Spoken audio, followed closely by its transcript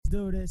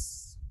do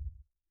this.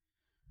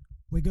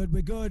 We're good.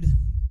 We're good.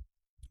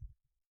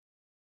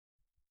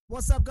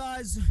 What's up,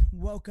 guys?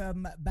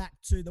 Welcome back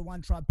to the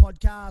One Tribe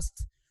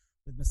podcast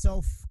with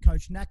myself,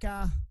 Coach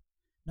Naka.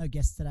 No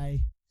guest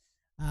today.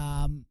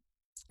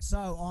 So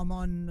I'm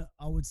on,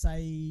 I would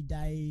say,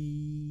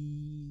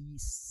 day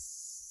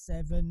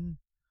 7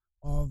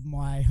 of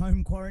my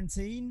home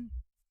quarantine.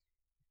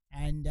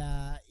 And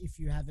if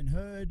you haven't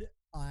heard,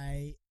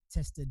 I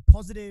tested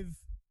positive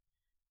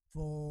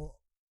for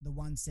the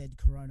one said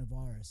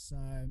coronavirus. So,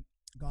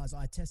 guys,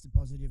 I tested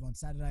positive on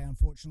Saturday.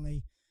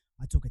 Unfortunately,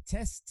 I took a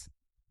test.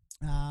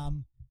 I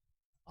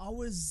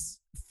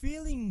was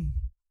feeling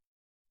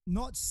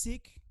not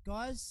sick,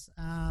 guys.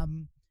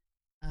 Had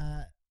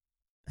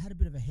a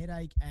bit of a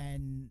headache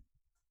and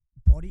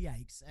body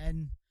aches.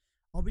 And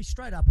I'll be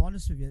straight up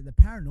honest with you. The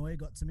paranoia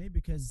got to me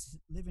because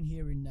living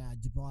here in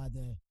Dubai,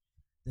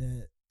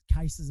 the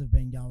cases have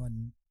been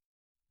going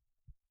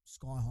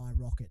sky high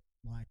rocket,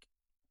 like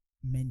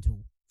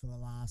mental for the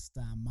last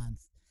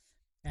month.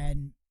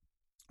 And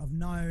I've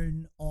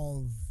known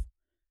of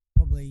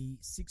probably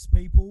 6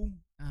 people,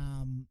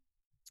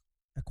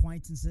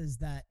 acquaintances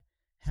that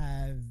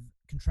have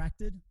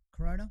contracted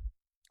corona.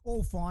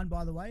 All fine,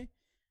 by the way.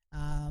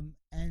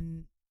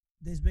 And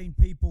there's been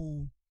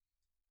people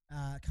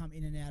come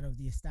in and out of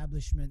the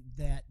establishment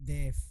that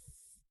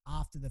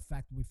after the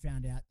fact we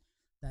found out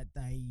that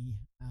they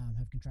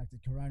have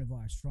contracted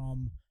coronavirus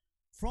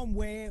from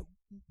where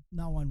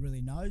no one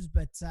really knows.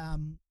 But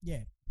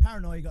yeah,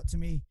 paranoia got to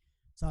me.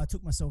 So I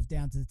took myself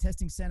down to the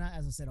testing center.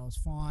 As I said, I was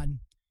fine.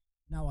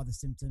 No other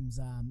symptoms,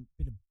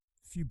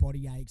 few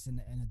body aches and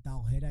a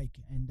dull headache.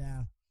 And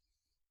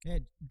yeah,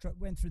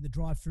 went through the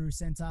drive-through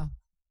center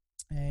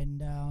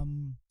and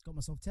got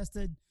myself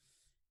tested.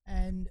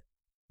 And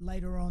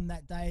later on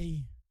that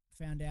day,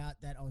 found out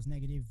that I was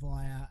negative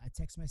via a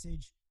text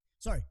message.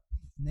 Sorry,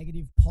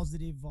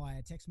 positive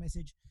via text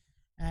message.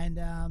 And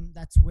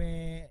that's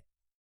where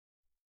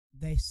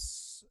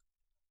this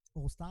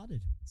all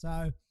started.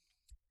 So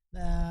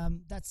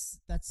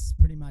that's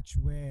pretty much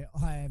where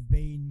I have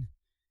been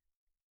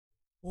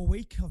all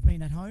week. I've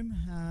been at home.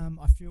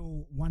 I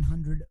feel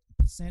 100%.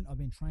 I've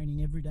been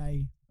training every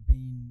day. I've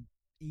been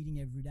eating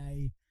every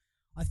day.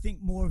 I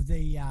think more of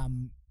the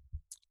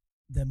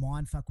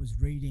mindfuck was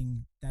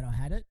reading that I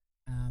had it.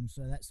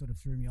 So that sort of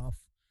threw me off,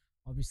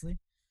 obviously.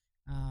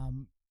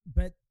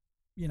 But,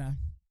 you know,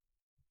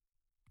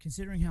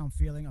 considering how I'm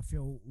feeling, I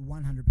feel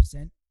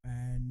 100%.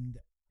 And,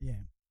 yeah,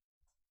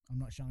 I'm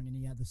not showing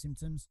any other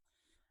symptoms.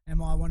 Am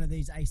I one of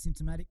these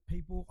asymptomatic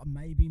people?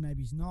 Maybe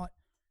it's not.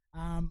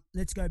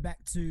 Let's go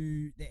back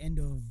to the end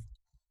of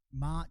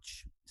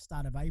March,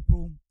 start of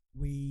April.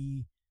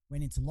 We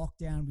went into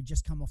lockdown. We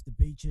just come off the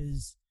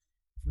beaches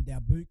with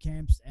our boot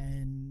camps,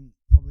 and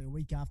probably a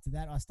week after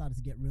that, I started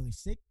to get really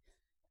sick.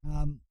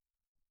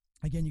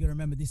 Again, you got to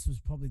remember this was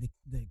probably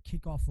the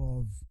kickoff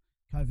of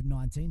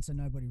COVID-19, so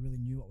nobody really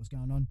knew what was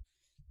going on.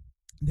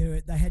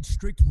 They had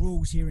strict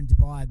rules here in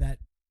Dubai that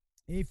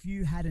if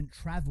you hadn't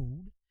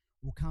travelled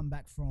or come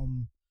back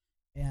from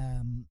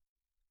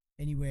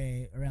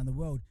anywhere around the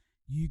world,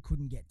 you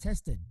couldn't get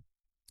tested.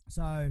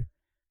 So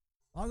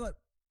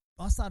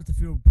I started to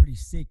feel pretty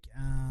sick.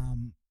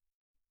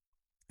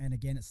 And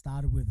again, it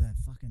started with a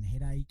fucking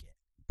headache,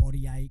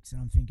 body aches,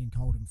 and I'm thinking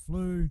cold and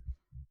flu,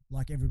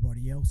 like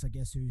everybody else, I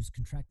guess, who's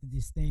contracted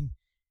this thing.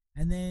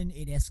 And then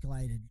it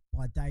escalated.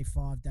 By day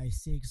 5, day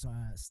 6,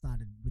 I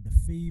started with the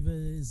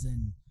fevers,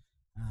 and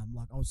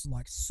like I was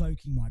like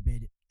soaking my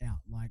bed out,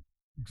 like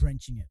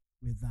drenching it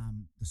with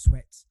the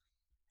sweats.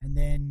 And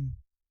then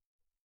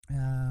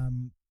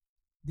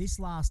this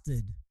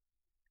lasted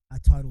a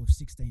total of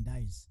 16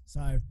 days.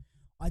 So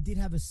I did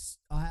have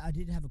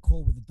a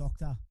call with the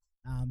doctor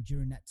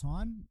during that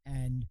time,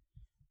 and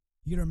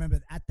you gotta remember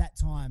at that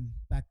time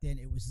back then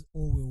it was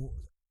all we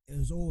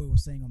were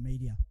seeing on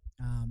media.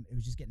 It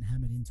was just getting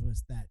hammered into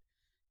us that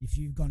if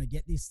you're gonna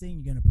get this thing,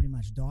 you're gonna pretty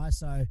much die.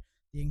 So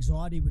the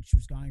anxiety which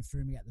was going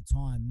through me at the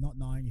time, not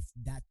knowing if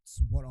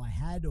that's what I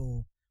had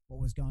or what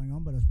was going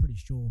on, but I was pretty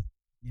sure,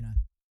 you know,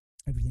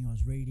 everything I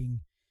was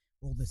reading,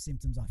 all the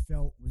symptoms I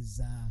felt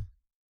was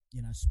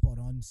spot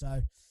on.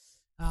 So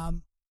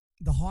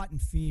the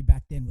heightened fear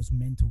back then was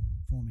mental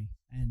for me,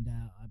 and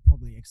I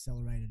probably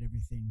accelerated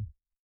everything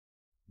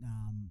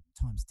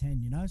times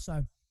 10, you know.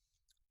 So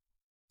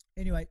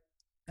anyway,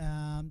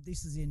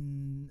 this is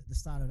in the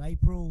start of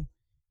April.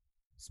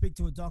 Speak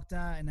to a doctor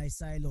and they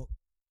say, look,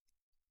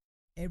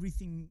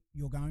 everything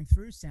you're going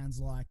through sounds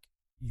like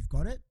you've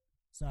got it.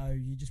 So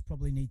you just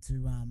probably need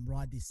to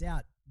ride this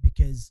out,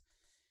 because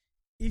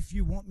if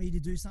you want me to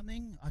do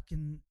something, I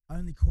can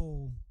only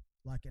call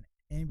like an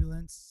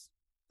ambulance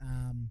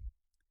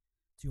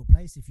to your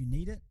place if you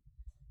need it.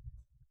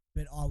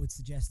 But I would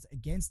suggest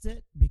against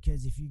it,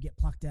 because if you get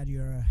plucked out of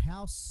your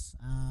house,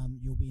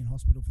 you'll be in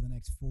hospital for the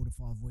next 4 to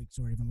 5 weeks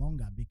or even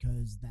longer,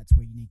 because that's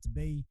where you need to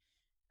be,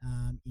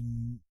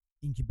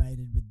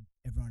 incubated with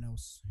everyone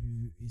else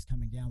who is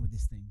coming down with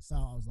this thing. So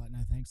I was like, no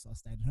thanks. I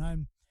stayed at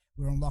home.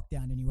 We were on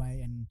lockdown anyway,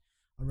 and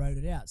I wrote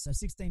it out. So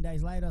 16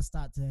 days later, I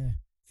start to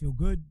feel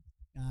good.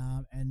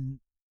 And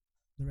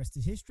rest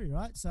is history,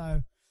 right?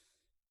 So,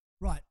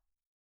 right,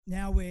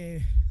 now we're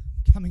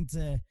coming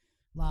to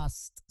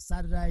last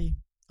Saturday.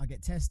 I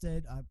get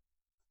tested. I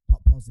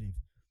pop positive.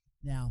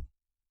 Now,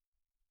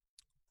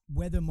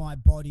 whether my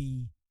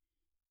body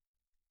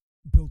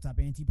built up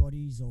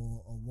antibodies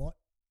or what,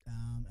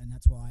 and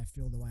that's why I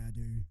feel the way I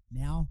do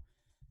now,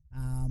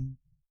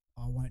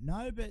 I won't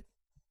know. But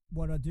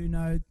what I do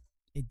know,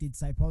 it did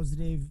say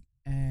positive,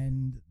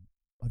 and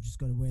I've just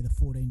got to wear the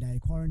 14-day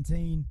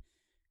quarantine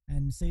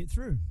and see it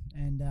through.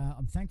 And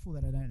I'm thankful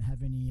that I don't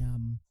have any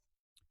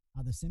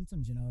other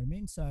symptoms, you know what I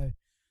mean? So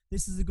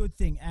this is a good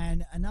thing.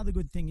 And another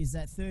good thing is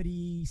that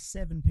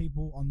 37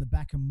 people on the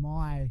back of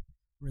my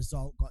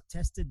result got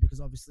tested, because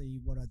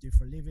obviously what I do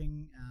for a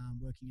living,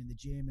 working in the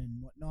gym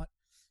and whatnot,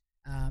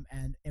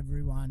 and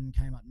everyone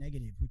came up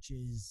negative, which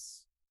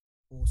is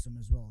awesome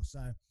as well.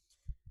 So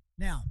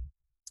now,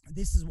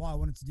 this is why I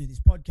wanted to do this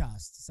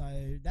podcast.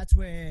 So that's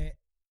where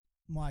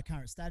my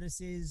current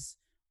status is.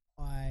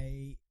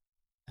 I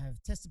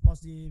have tested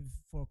positive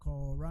for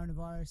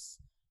coronavirus,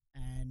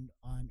 and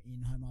I'm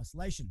in home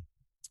isolation.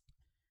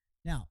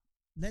 Now,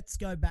 let's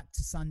go back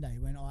to Sunday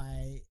when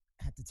I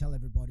had to tell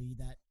everybody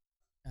that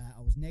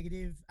I was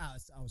negative. I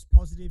was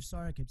positive.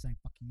 Sorry, I keep saying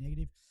fucking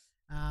negative.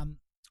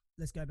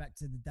 Let's go back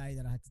to the day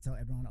that I had to tell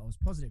everyone I was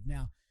positive.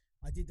 Now,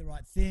 I did the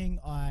right thing.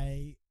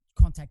 I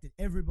contacted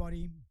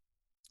everybody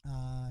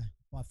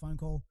by phone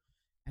call,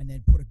 and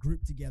then put a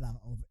group together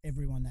of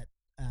everyone that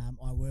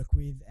I work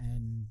with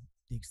and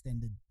the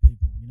extended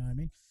people, you know what I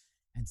mean?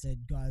 And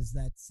said, guys,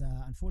 that's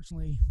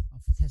unfortunately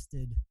I've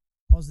tested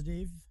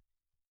positive.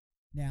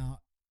 Now,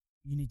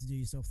 you need to do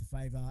yourself the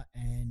favor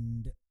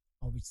and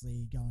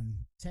obviously go and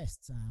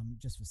test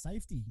just for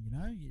safety, you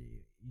know?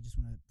 You just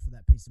want to, for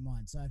that peace of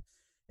mind. So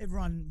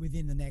everyone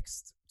within the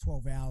next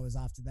 12 hours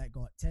after that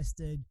got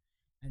tested,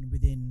 and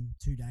within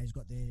 2 days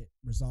got their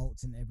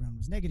results, and everyone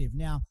was negative.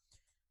 Now,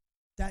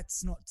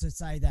 that's not to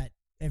say that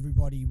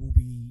everybody will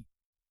be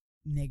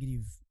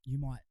negative. You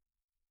might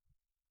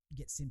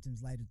get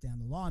symptoms later down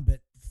the line, but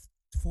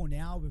for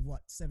now, with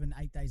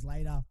 7-8 days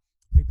later,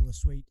 people are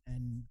sweet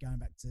and going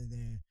back to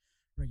their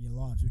regular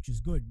lives, which is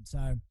good.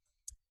 So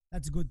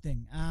that's a good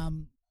thing.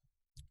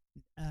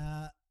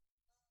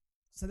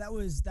 So that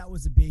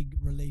was a big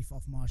relief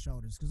off my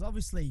shoulders, because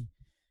obviously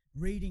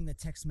reading the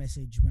text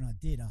message when I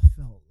did, I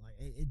felt like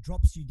it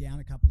drops you down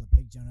a couple of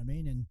pegs, you know what I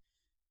mean?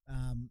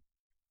 And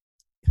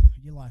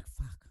you're like,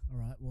 fuck, all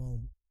right,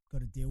 well, got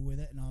to deal with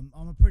it. And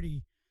I'm a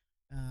pretty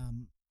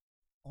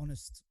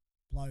honest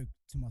bloke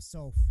to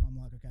myself. I'm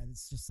like, okay,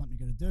 this is just something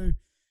you got to do,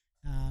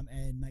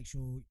 and make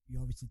sure you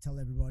obviously tell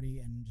everybody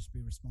and just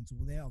be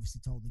responsible there.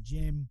 Obviously told the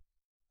gym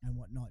and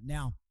whatnot.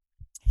 Now,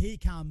 here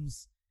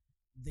comes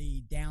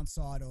the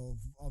downside of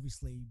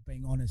obviously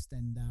being honest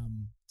and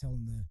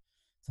telling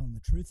the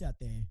truth out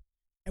there,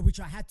 and which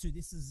I had to.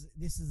 This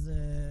is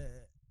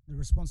the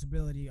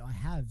responsibility I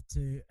have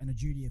to, and a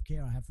duty of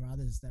care I have for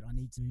others, that I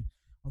need to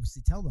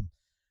obviously tell them,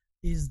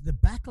 is the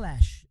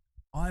backlash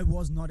I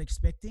was not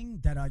expecting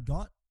that I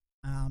got,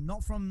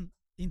 not from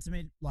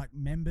intimate like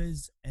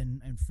members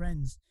and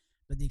friends,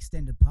 but the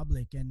extended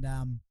public. And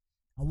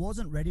I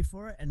wasn't ready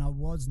for it, and I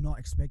was not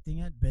expecting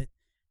it, but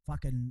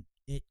fucking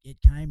it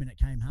came, and it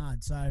came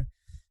hard. So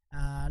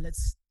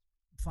let's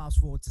fast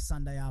forward to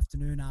Sunday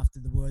afternoon after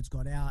the words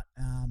got out.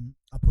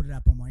 I put it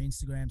up on my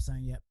Instagram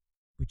saying, yep,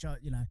 which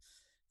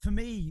for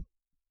me,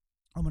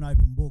 I'm an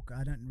open book.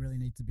 I don't really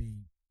need to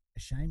be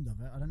ashamed of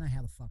it. I don't know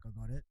how the fuck I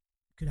got it.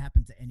 Could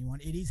happen to anyone.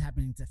 It is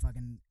happening to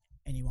fucking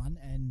anyone,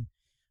 and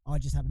I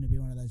just happen to be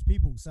one of those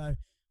people. So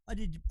I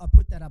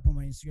put that up on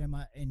my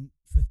Instagram, and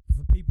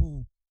for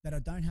people that I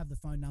don't have the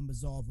phone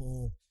numbers of,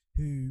 or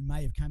who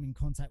may have come in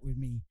contact with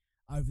me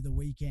over the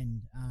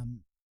weekend,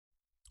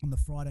 on the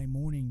Friday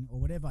morning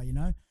or whatever, you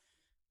know,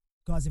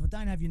 guys, if I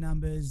don't have your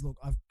numbers, look,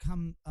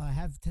 I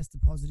have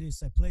tested positive,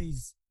 so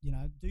please, you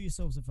know, do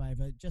yourselves a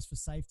favor, just for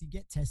safety,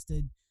 get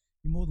tested.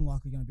 You're more than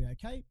likely going to be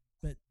okay.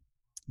 But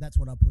that's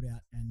what I put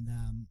out, and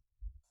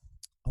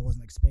I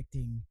wasn't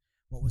expecting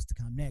what was to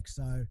come next.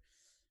 So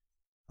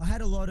I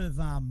had a lot of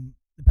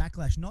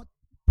backlash, not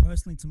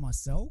personally to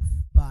myself,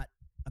 but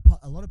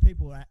a lot of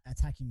people are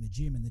attacking the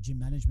gym and the gym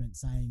management,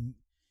 saying,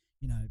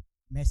 you know,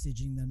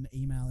 messaging them,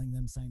 emailing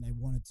them, saying they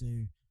wanted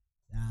to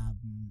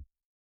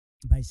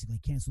basically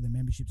cancel their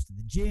memberships to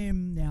the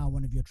gym. Now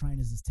one of your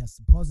trainers has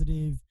tested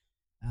positive.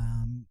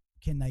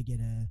 Can they get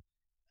a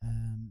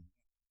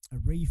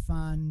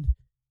refund?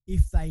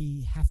 If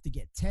they have to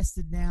get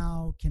tested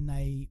now,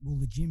 will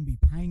the gym be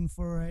paying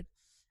for it?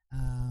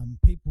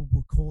 People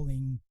were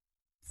calling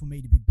for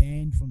me to be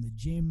banned from the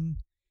gym.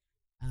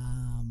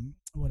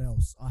 What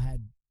else? I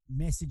had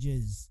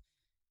messages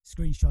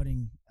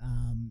screenshotting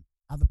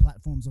other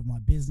platforms of my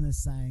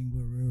business saying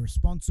we're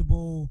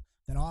irresponsible,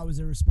 that I was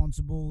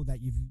irresponsible, that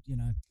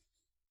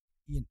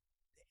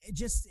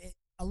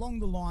along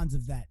the lines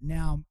of that.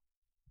 Now,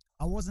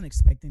 I wasn't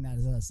expecting that,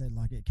 as I said.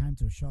 Like, it came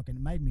to a shock, and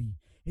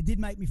it did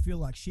make me feel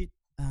like shit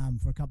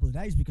for a couple of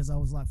days, because I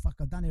was like, fuck,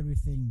 I've done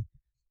everything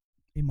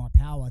in my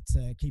power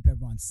to keep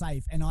everyone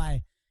safe, and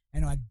I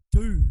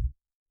do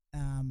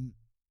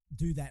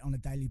do that on a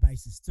daily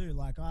basis too.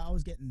 Like I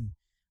was getting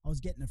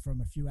it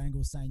from a few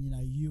angles saying,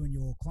 you and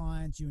your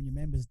clients, you and your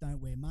members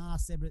don't wear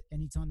masks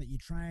anytime that you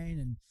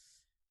train.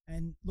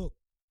 And look,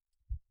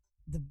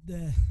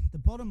 the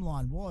bottom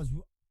line was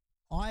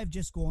I've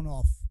just gone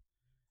off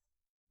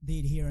the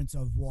adherence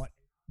of what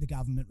the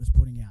government was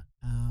putting out,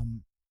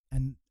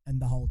 and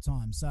the whole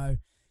time. So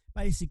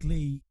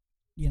basically,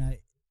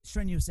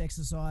 strenuous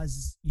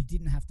exercises, you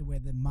didn't have to wear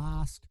the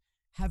mask,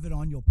 have it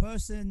on your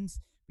persons,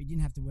 but you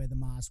didn't have to wear the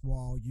mask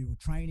while you were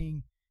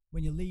training.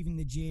 When you're leaving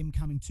the gym,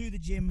 coming to the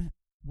gym,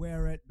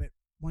 wear it, but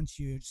once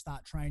you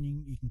start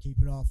training, you can keep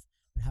it off,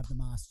 but have the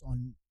mask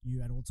on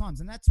you at all times.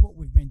 And that's what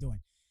we've been doing.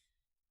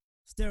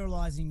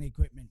 Sterilizing the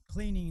equipment,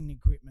 cleaning the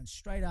equipment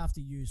straight after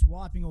use,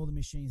 wiping all the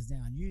machines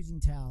down, using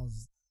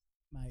towels,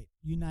 mate,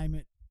 you name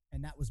it.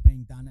 And that was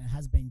being done. It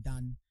has been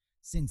done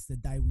since the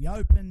day we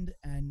opened.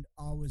 And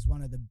I was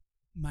one of the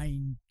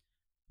main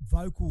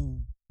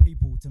vocal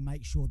people to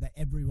make sure that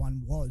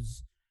everyone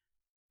was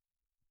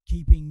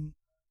keeping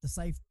to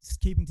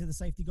the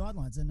safety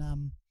guidelines.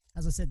 And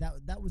as I said,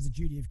 that was a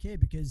duty of care,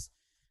 because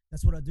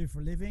that's what I do for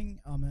a living.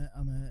 I'm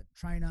a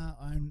trainer.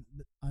 I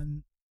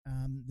own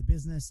the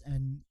business,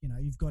 and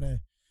you've got to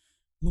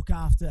look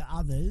after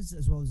others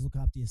as well as look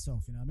after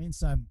yourself. You know what I mean?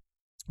 So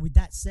with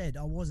that said,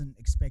 I wasn't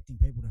expecting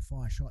people to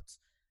fire shots,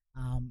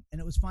 and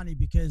it was funny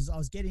because I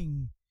was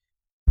getting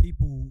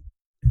people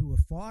who were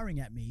firing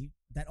at me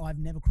that I've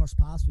never crossed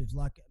paths with.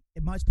 Like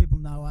most people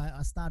know,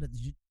 I started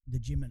the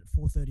gym at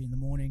 4:30 in the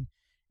morning,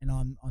 and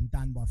I'm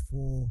done by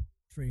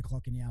 3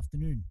 o'clock in the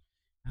afternoon.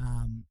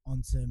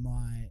 Onto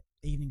my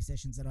evening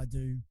sessions that I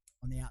do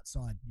on the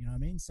outside. You know what I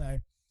mean? So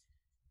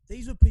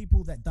these were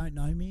people that don't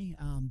know me,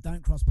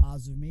 don't cross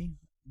paths with me,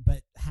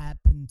 but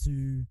happen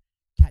to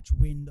catch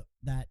wind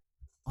that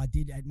I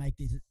did make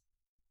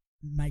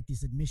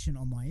this admission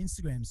on my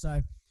Instagram.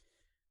 So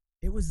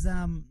it was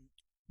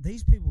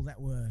these people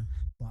that were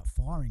like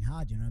firing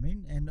hard, you know what I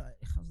mean? And I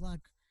was like,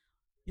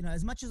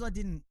 as much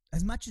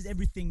as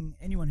everything,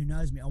 anyone who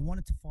knows me, I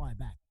wanted to fire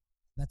back.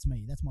 That's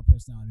me. That's my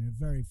personality. I'm a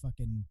very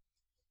fucking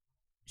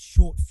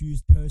short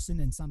fused person,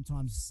 and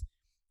sometimes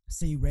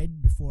see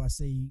red before I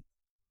see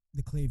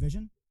the clear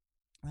vision.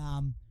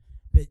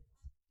 But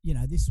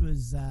this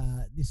was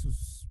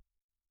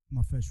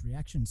my first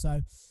reaction.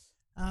 So,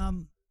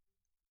 so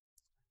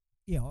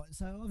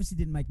obviously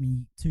didn't make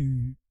me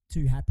too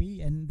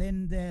happy. And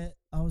then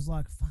I was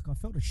like, fuck, I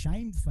felt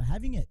ashamed for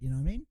having it. You know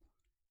what I mean?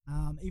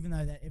 Even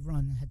though that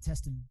everyone had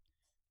tested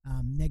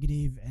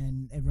negative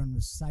and everyone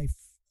was safe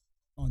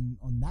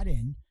on that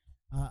end,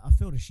 I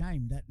felt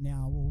ashamed that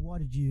now. Well, why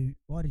did you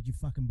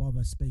fucking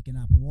bother speaking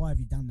up? Or why have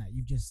you done that?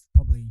 You've just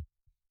probably,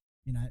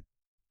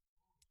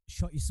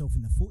 shot yourself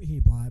in the foot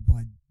here by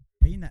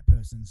being that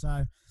person.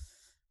 So,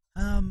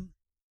 I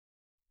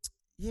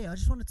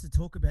just wanted to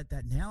talk about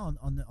that now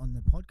on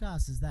the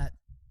podcast. Is that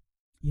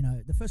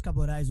the first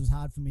couple of days was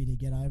hard for me to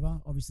get over.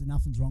 Obviously,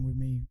 nothing's wrong with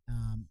me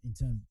in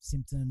terms of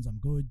symptoms. I'm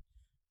good.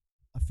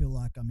 I feel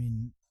like I'm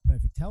in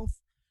perfect health.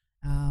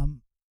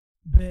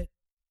 But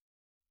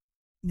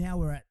now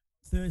we're at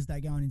Thursday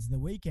going into the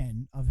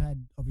weekend. I've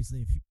had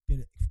obviously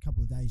a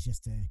couple of days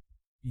just to,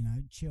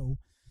 chill,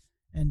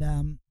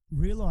 and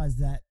realize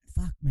that,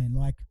 fuck man,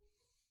 like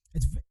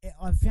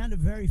I found it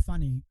very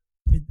funny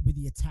with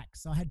the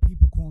attacks. I had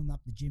people calling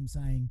up the gym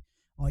saying,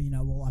 oh,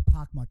 well, I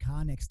parked my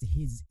car next to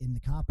his in the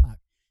car park.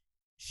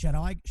 Shall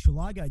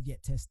I go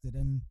get tested?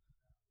 And,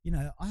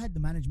 I had the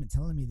management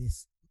telling me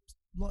this,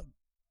 like,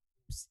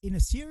 in a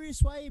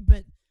serious way,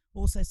 but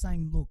also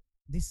saying, look,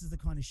 this is the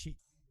kind of shit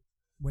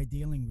we're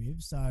dealing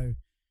with, so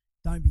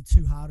don't be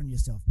too hard on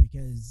yourself,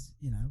 because,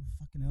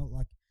 fucking hell,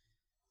 like,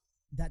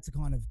 that's the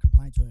kind of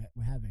complaints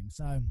we're having.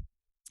 So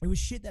it was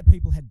shit that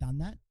people had done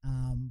that,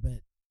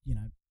 but,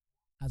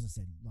 as I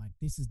said, like,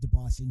 this is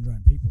Dubai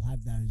syndrome. People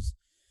have those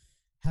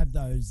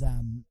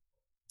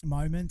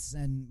moments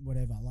and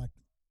whatever. Like,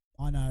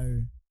 I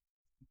know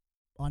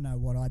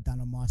what I'd done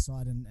on my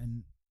side,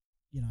 and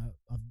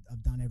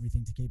I've done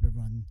everything to keep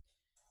everyone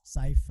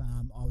safe.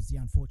 I was the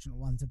unfortunate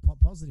one to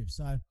pop positive.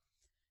 So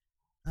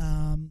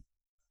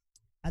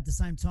at the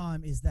same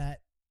time is that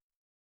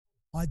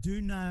I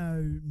do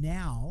know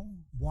now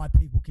why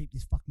people keep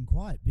this fucking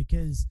quiet,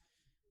 because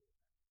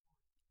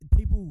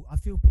I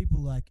feel people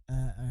like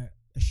are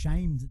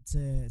ashamed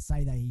to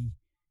say they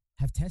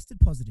have tested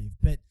positive,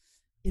 but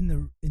in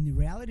the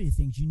reality of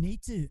things, you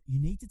need to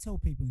tell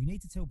people. You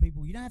need to tell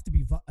people. You don't have to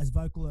be as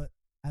vocal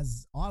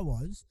as I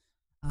was,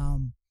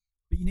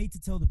 but you need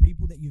to tell the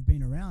people that you've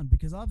been around,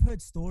 because I've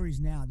heard stories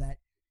now that,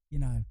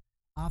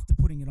 after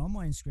putting it on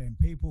my Instagram,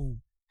 people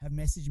have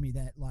messaged me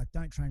that, like,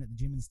 don't train at the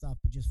gym and stuff,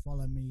 but just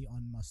follow me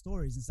on my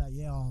stories and say,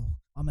 yeah,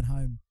 I'm at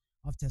home.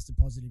 I've tested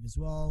positive as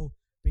well.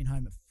 Been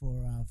home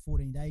for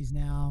 14 days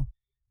now,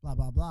 blah,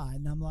 blah, blah.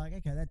 And I'm like,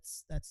 okay,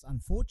 that's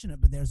unfortunate,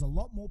 but there's a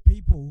lot more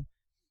people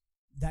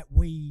that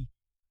we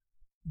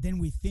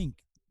think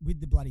with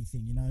the bloody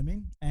thing, you know what I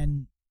mean?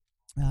 And,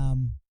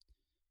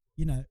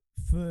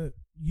 for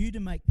you to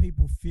make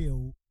people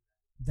feel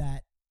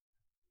that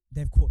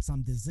they've caught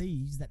some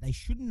disease that they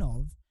shouldn't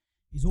have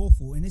is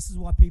awful. And this is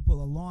why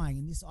people are lying.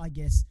 And this, I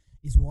guess,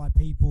 is why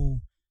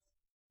people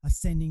are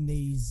sending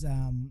these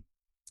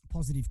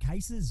positive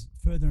cases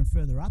further and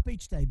further up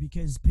each day,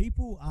 because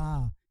people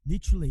are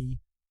literally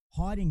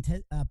hiding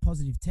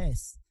positive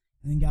tests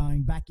and then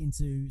going back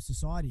into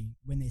society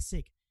when they're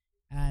sick,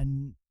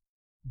 and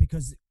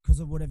because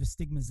of whatever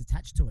stigmas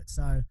attached to it.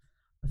 So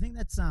I think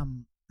that's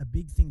a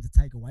big thing to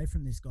take away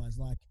from this, guys.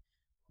 Like,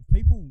 if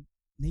people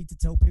need to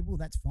tell people,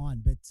 that's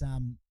fine, but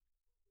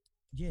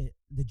yeah,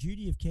 the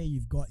duty of care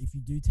you've got if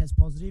you do test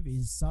positive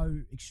is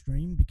so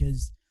extreme,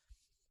 because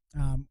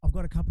I've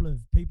got a couple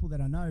of people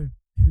that I know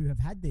who have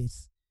had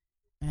this,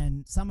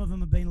 and some of them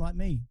have been like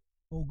me,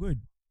 all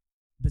good,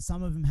 but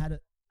some of them had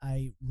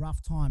a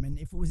rough time. And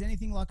if it was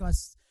anything like I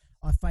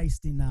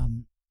faced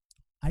in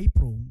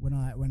April when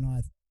I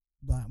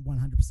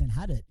 100%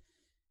 had it,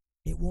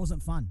 it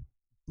wasn't fun.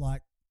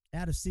 Like,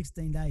 out of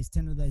 16 days,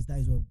 10 of those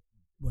days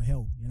were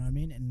hell, you know what I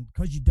mean? And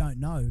because you don't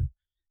know,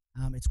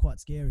 it's quite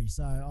scary.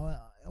 So I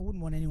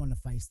wouldn't want anyone to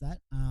face that.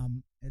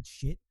 It's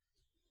shit.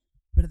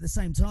 But at the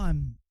same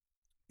time,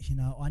 you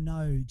know, I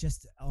know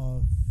just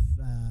of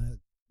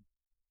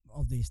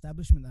the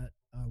establishment that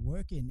I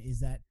work in, is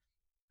that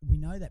we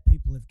know that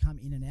people have come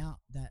in and out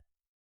that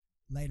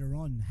later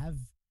on have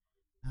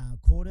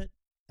caught it,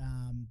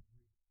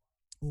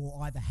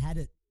 or either had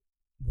it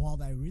while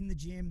they were in the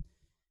gym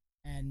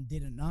and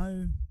didn't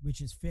know,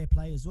 which is fair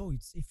play as well.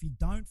 It's, if you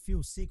don't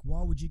feel sick,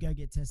 why would you go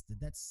get tested?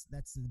 That's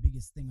the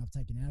biggest thing I've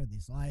taken out of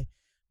this. I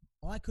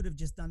could have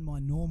just done my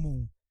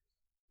normal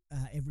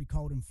every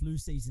cold and flu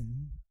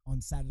season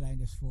on Saturday and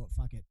just thought,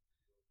 fuck it.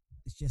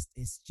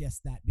 It's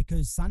just that,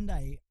 because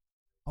Sunday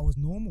I was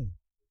normal.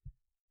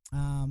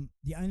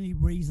 The only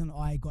reason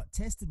I got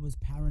tested was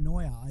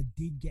paranoia. I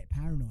did get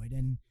paranoid,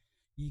 and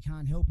you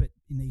can't help it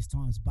in these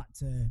times but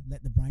to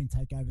let the brain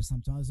take over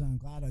sometimes. And I'm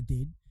glad I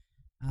did.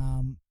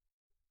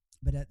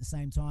 But at the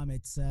same time,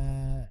 it's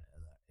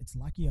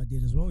lucky I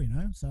did as well, you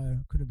know. So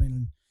could have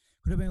been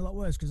a lot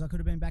worse, because I could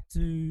have been back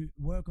to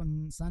work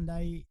on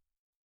Sunday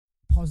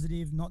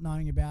positive, not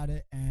knowing about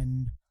it,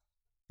 and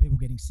people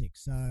getting sick.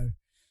 So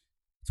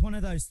it's one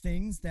of those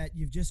things that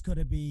you've just got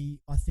to be,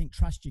 I think,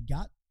 trust your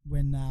gut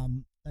when,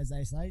 as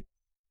they say,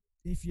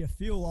 if you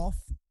feel off,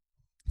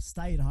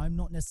 stay at home,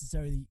 not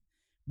necessarily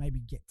maybe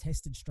get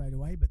tested straight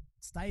away, but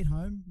stay at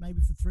home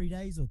maybe for 3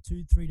 days or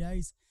 2-3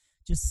 days,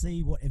 just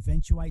see what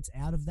eventuates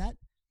out of that.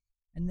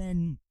 And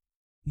then,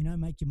 you know,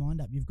 make your mind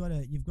up. You've got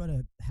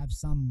to have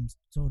some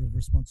sort of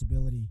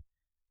responsibility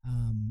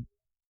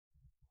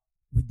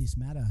with this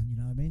matter, you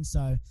know what I mean?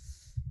 So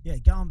yeah,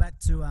 going back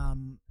to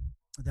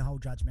the whole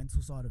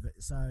judgmental side of it.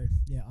 So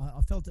yeah,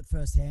 I felt it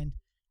firsthand.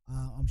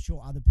 I'm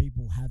sure other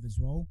people have as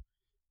well.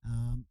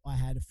 I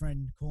had a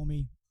friend call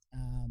me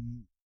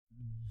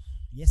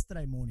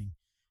yesterday morning.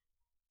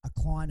 A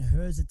client of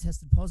hers had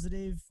tested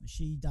positive.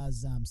 She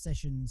does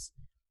sessions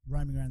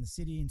roaming around the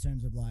city in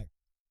terms of like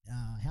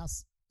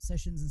house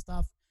sessions and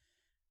stuff.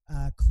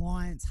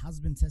 Client's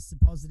husband tested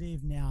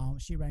positive. Now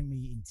she rang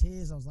me in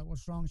tears. I was like,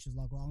 "What's wrong?" She was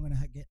like, "Well, I'm gonna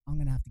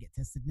have to get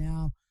tested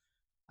now."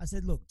 I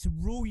said, "Look, to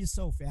rule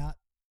yourself out,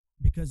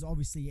 because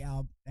obviously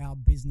our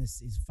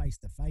business is face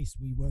to face.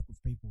 We work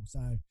with people,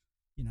 so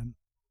you know,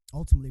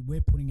 ultimately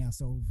we're putting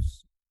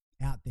ourselves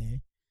out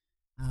there."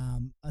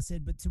 I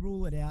said, "But to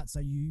rule it out, so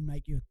you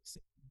make your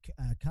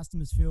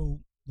customers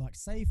feel like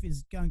safe,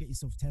 is go and get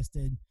yourself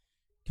tested.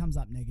 Comes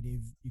up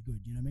negative, you're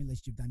good. You know what I mean? At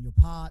least you've done your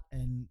part,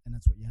 and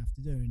that's what you have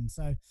to do." And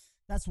so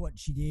that's what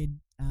she did.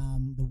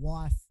 The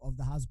wife of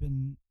the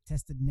husband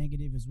tested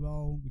negative as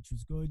well, which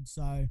was good.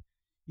 So,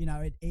 you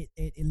know, it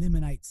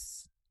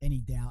eliminates any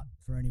doubt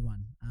for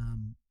anyone,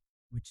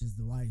 which is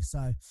the way.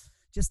 So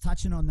just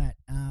touching on that,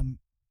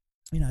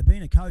 you know,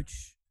 being a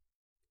coach,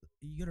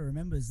 you got to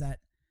remember is that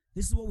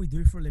this is what we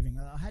do for a living.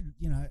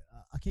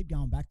 I keep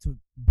going back to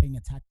being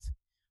attacked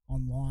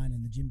online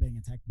and the gym being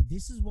attacked, but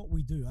this is what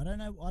we do. I don't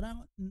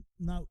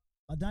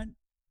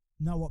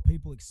know what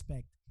people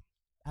expect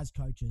as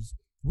coaches.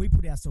 We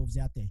put ourselves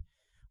out there.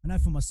 I know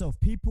for myself,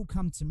 people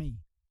come to me.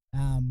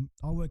 I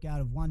work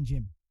out of one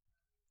gym.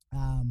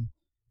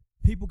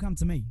 People come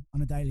to me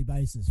on a daily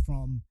basis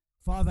from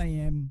 5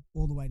 a.m.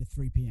 all the way to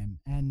 3 p.m.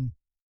 And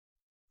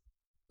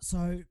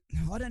so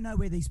I don't know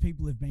where these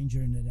people have been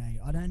during the day.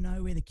 I don't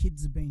know where the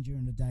kids have been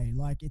during the day.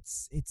 Like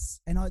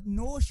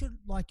nor should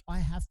I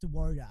have to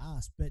worry to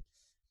ask, but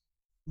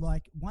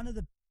like one of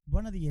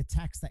the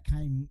attacks that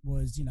came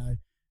was, you know,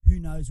 who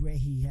knows where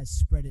he has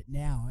spread it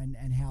now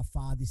and how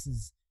far this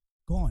has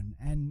gone.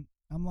 And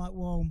I'm like,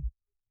 well,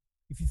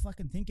 if you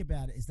fucking think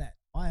about it, is that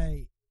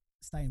I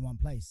stay in one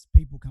place.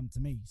 People come to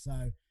me.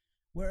 So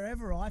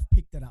wherever I've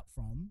picked it up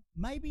from,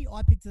 maybe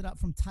I picked it up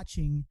from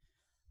touching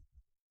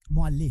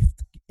my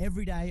lift.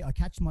 Every day I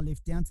catch my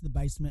lift down to the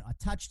basement. I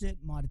touched it,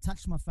 might have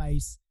touched my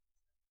face.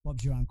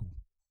 Bob's your uncle.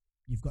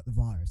 You've got the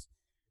virus.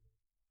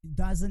 It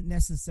doesn't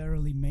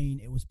necessarily mean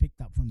it was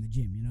picked up from the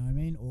gym, you know what I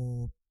mean?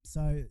 Or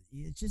so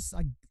it's just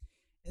like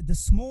the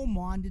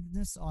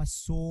small-mindedness I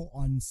saw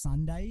on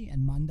Sunday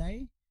and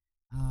Monday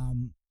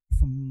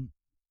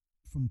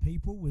from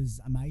people was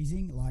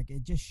amazing. Like,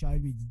 it just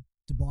showed me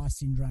Dubai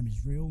syndrome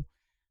is real.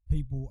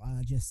 People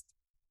are just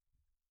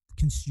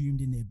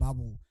consumed in their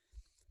bubble.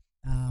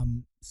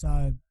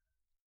 So,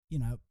 you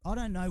know, I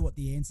don't know what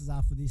the answers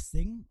are for this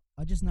thing.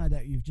 I just know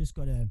that you've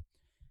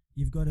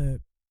got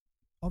to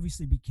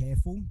obviously be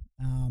careful,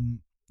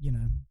 you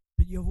know,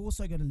 but you've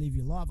also got to live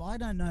your life. I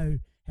don't know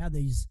how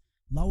these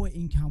lower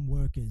income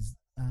workers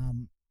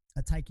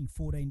are taking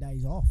 14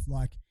 days off.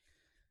 Like,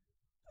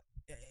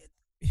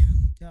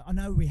 I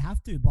know we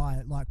have to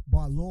by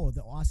law,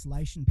 the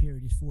isolation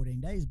period is 14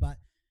 days, but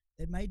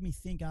it made me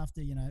think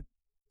after, you know,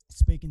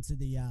 speaking to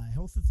the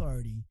health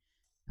authority,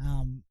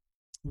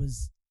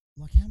 was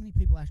like, how many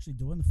people actually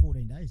doing the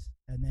 14 days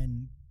and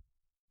then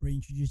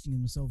reintroducing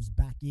themselves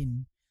back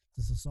in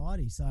to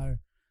society? So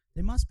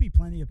there must be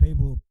plenty of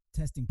people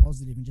testing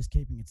positive and just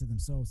keeping it to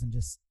themselves and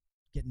just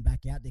getting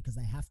back out there because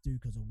they have to,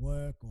 because of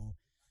work, or,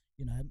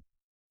 you know,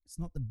 it's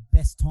not the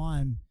best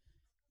time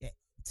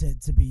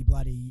to be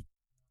bloody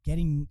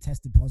getting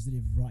tested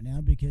positive right now,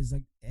 because,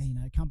 like, you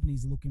know,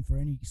 companies are looking for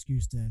any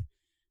excuse to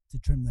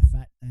trim the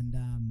fat, and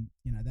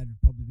you know, that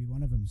would probably be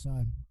one of them.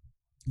 So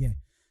yeah,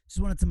 just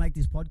wanted to make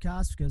this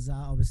podcast because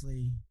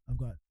obviously I've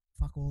got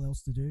fuck all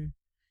else to do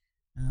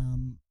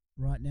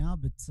right now,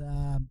 but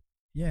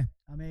yeah,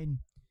 I mean,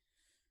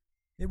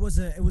 it was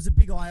a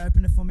big eye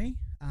opener for me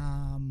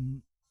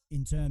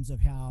in terms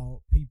of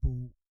how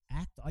people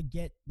act. I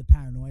get the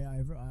paranoia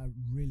over it, I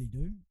really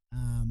do,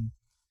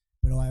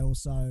 but I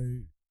also,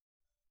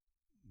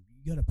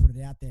 you got to put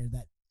it out there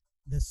that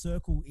the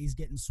circle is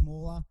getting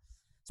smaller,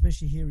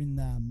 especially here in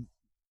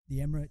the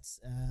Emirates.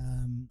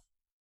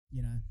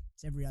 You know,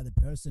 it's every other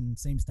person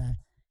seems to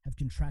have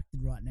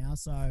contracted right now.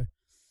 So,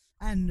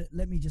 and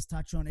let me just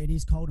touch on, it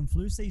is cold and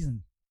flu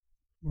season.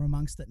 We're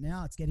amongst it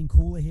now. It's getting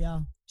cooler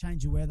here,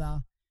 change of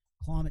weather,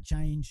 climate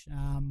change.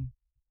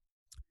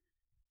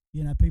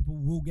 You know, people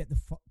will get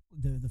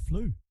the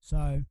flu.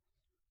 So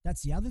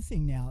that's the other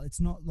thing now. It's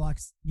not like,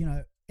 you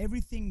know,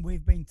 everything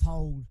we've been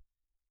told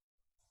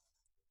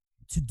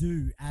to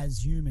do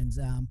as humans,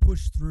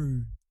 push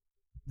through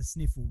the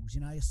sniffles,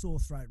 you know, your sore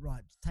throat,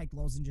 right, take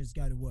lozenges,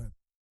 go to work,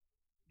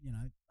 you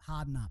know,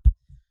 harden up.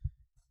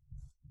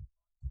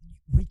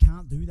 We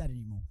can't do that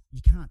anymore.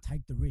 You can't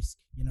take the risk,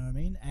 you know what I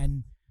mean?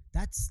 And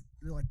that's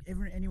like,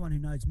 anyone who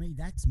knows me,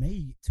 that's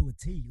me to a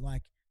T.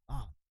 Like,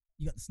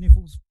 you got the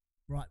sniffles,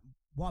 right,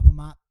 wipe them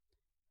up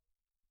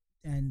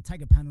and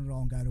take a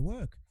Panadol and go to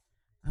work.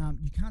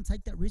 You can't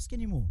take that risk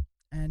anymore,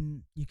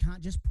 and you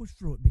can't just push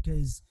through it,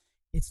 because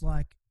it's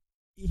like,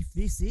 if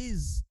this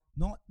is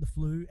not the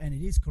flu and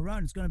it is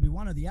corona, it's going to be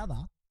one or the other.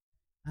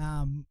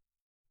 You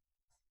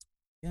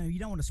know, you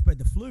don't want to spread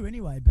the flu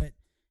anyway, but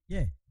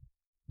yeah,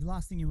 the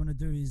last thing you want to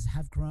do is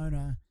have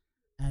corona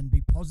and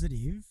be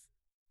positive,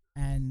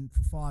 and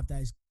for 5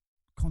 days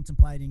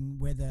contemplating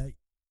whether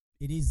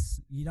it is,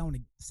 you don't want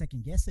to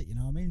second guess it, you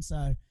know what I mean?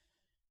 So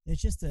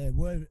it's just a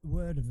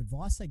word of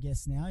advice, I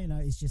guess, now, you know,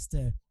 is just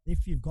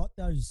if you've got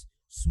those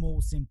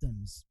small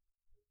symptoms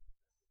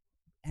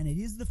and it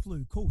is the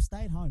flu, cool,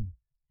 stay at home.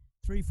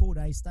 3-4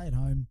 days, stay at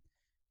home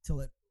till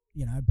it,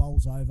 you know,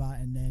 bowls over,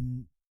 and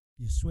then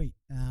you're sweet.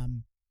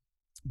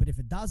 But if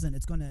it doesn't,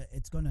 it's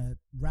gonna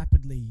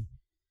rapidly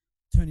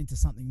turn into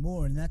something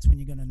more, and that's when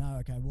you're gonna know,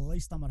 okay, well, at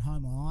least I'm at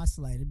home, I'm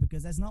isolated,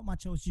 because there's not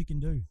much else you can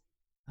do.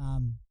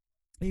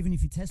 Even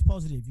if you test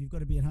positive, you've got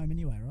to be at home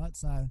anyway, right?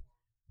 So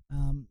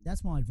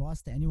that's my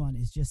advice to anyone,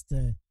 is just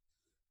to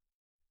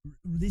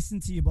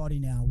listen to your body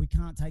now. We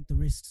can't take the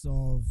risks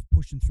of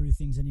pushing through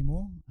things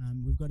anymore.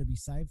 We've got to be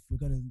safe. We've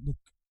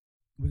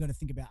got to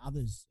think about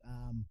others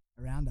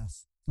around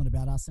us. It's not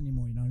about us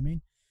anymore, you know what I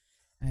mean?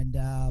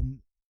 And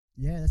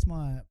yeah, that's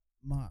my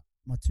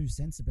 2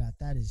 cents about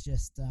that, is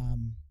just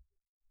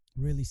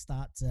really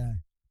start to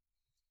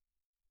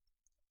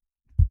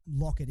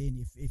lock it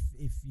in.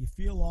 If you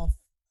feel off,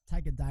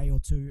 take a day or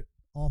two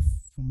off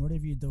from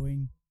whatever you're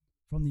doing,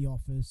 from the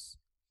office.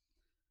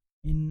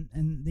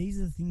 And these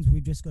are the things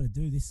we've just got to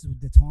do. This is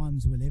the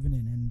times we're living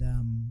in,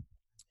 and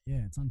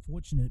yeah, it's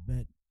unfortunate,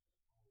 but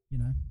you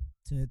know,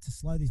 to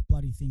slow this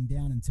bloody thing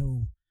down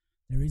until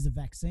there is a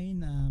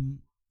vaccine,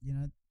 you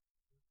know,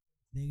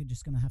 they're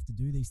just going to have to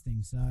do these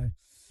things. So,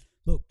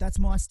 look, that's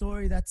my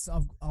story.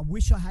 I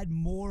wish I had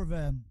more of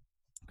a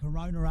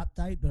corona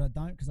update, but I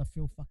don't, because I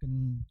feel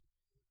fucking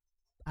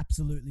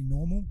absolutely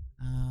normal.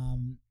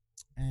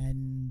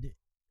 And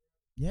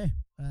yeah,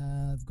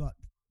 I've got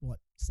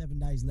 7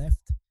 days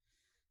left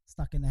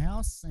stuck in the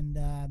house, and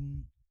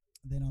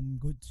then I'm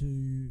good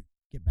to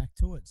get back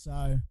to it.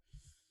 So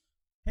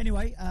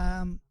anyway,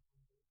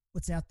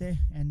 what's out there,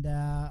 and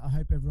I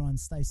hope everyone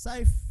stays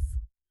safe.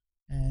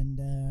 And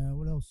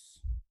what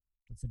else?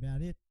 That's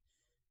about it.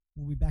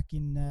 We'll be back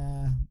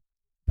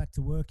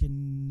to work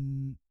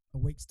in a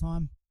week's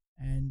time,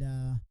 and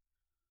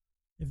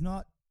if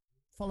not,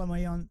 follow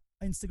me on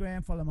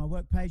Instagram, follow my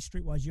work page,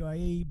 Streetwise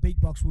UAE.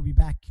 Beatbox will be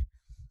back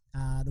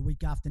the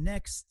week after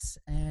next,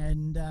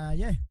 and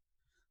yeah,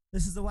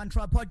 this is the One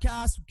Tribe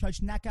Podcast.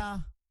 Coach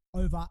Naka,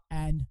 over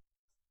and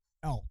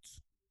out.